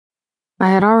I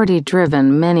had already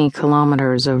driven many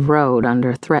kilometers of road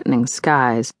under threatening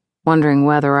skies, wondering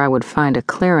whether I would find a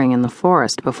clearing in the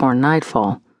forest before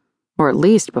nightfall, or at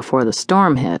least before the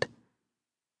storm hit.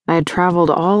 I had traveled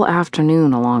all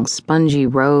afternoon along spongy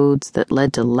roads that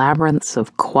led to labyrinths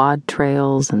of quad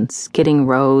trails and skidding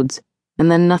roads,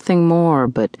 and then nothing more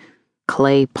but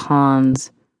clay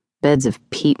ponds, beds of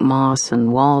peat moss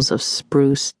and walls of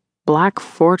spruce, black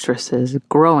fortresses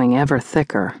growing ever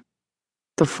thicker.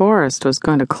 The forest was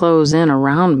going to close in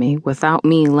around me without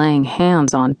me laying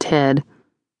hands on Ted,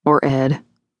 or Ed,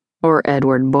 or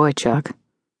Edward Boychuk,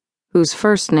 whose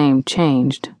first name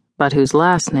changed, but whose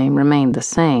last name remained the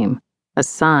same, a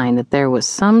sign that there was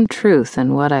some truth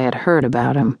in what I had heard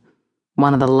about him,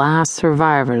 one of the last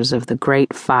survivors of the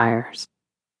great fires.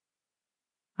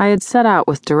 I had set out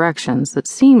with directions that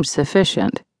seemed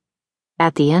sufficient.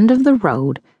 At the end of the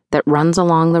road that runs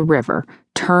along the river,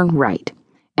 turn right,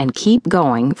 and keep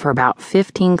going for about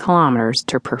 15 kilometers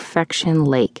to Perfection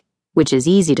Lake, which is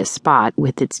easy to spot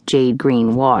with its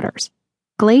jade-green waters.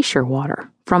 Glacier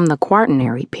water from the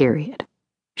Quaternary period.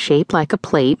 Shaped like a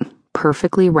plate,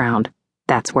 perfectly round,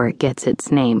 that's where it gets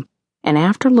its name. And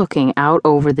after looking out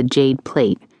over the jade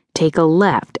plate, take a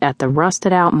left at the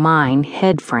rusted-out mine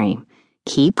head frame.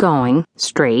 Keep going,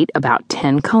 straight, about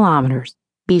 10 kilometers.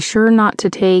 Be sure not to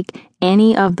take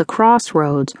any of the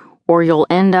crossroads, or you'll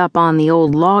end up on the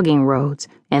old logging roads,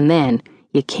 and then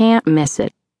you can't miss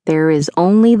it. There is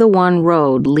only the one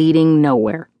road leading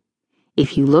nowhere.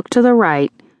 If you look to the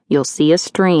right, you'll see a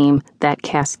stream that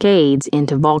cascades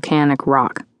into volcanic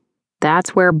rock.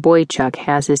 That's where Boychuk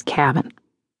has his cabin.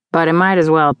 But I might as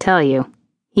well tell you,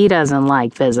 he doesn't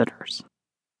like visitors.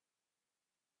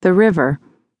 The river,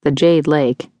 the Jade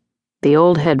Lake, the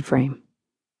old headframe.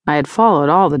 I had followed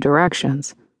all the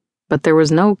directions, but there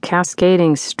was no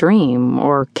cascading stream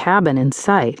or cabin in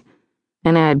sight,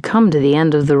 and I had come to the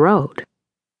end of the road.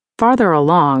 Farther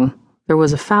along, there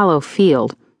was a fallow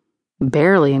field,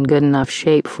 barely in good enough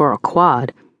shape for a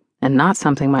quad, and not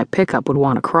something my pickup would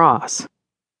want to cross.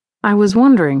 I was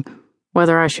wondering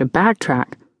whether I should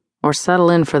backtrack or settle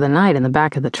in for the night in the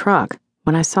back of the truck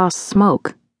when I saw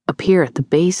smoke appear at the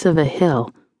base of a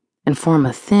hill and form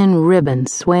a thin ribbon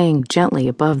swaying gently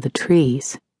above the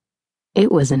trees. It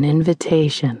was an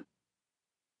invitation.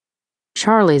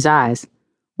 Charlie's eyes,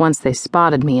 once they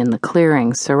spotted me in the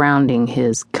clearing surrounding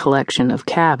his collection of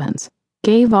cabins,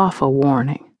 gave off a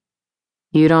warning.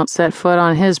 You don't set foot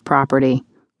on his property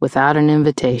without an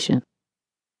invitation.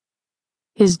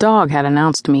 His dog had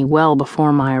announced me well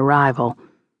before my arrival,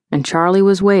 and Charlie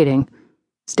was waiting,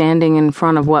 standing in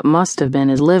front of what must have been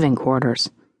his living quarters,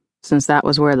 since that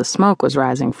was where the smoke was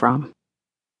rising from.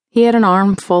 He had an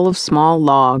armful of small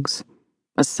logs,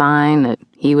 a sign that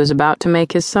he was about to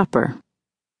make his supper.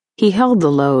 He held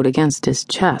the load against his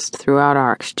chest throughout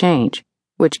our exchange,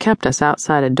 which kept us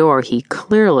outside a door he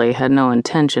clearly had no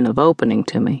intention of opening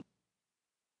to me.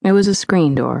 It was a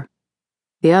screen door.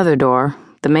 The other door,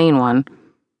 the main one,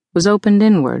 was opened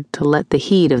inward to let the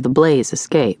heat of the blaze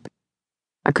escape.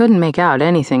 I couldn't make out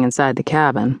anything inside the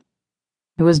cabin.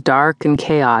 It was dark and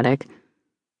chaotic,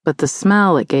 but the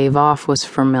smell it gave off was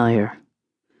familiar.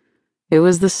 It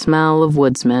was the smell of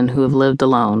woodsmen who have lived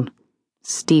alone,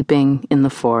 steeping in the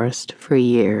forest for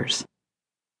years.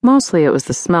 Mostly it was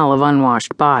the smell of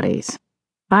unwashed bodies.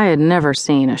 I had never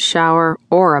seen a shower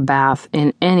or a bath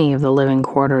in any of the living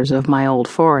quarters of my old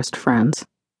forest friends.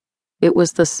 It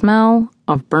was the smell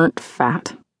of burnt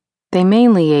fat. They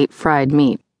mainly ate fried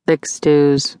meat, thick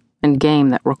stews, and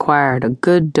game that required a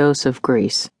good dose of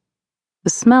grease. The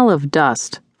smell of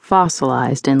dust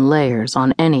fossilized in layers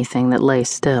on anything that lay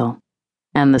still,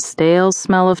 and the stale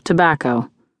smell of tobacco,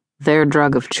 their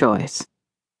drug of choice.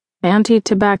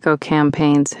 Anti-tobacco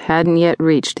campaigns hadn't yet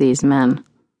reached these men.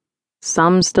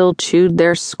 Some still chewed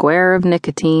their square of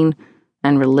nicotine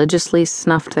and religiously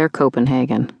snuffed their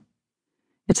Copenhagen.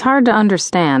 It's hard to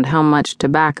understand how much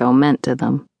tobacco meant to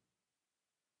them.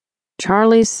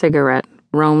 Charlie's cigarette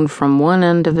roamed from one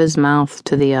end of his mouth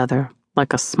to the other,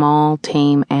 like a small,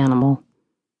 tame animal,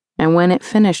 and when it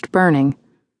finished burning,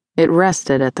 it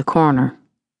rested at the corner.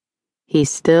 He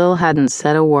still hadn't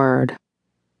said a word.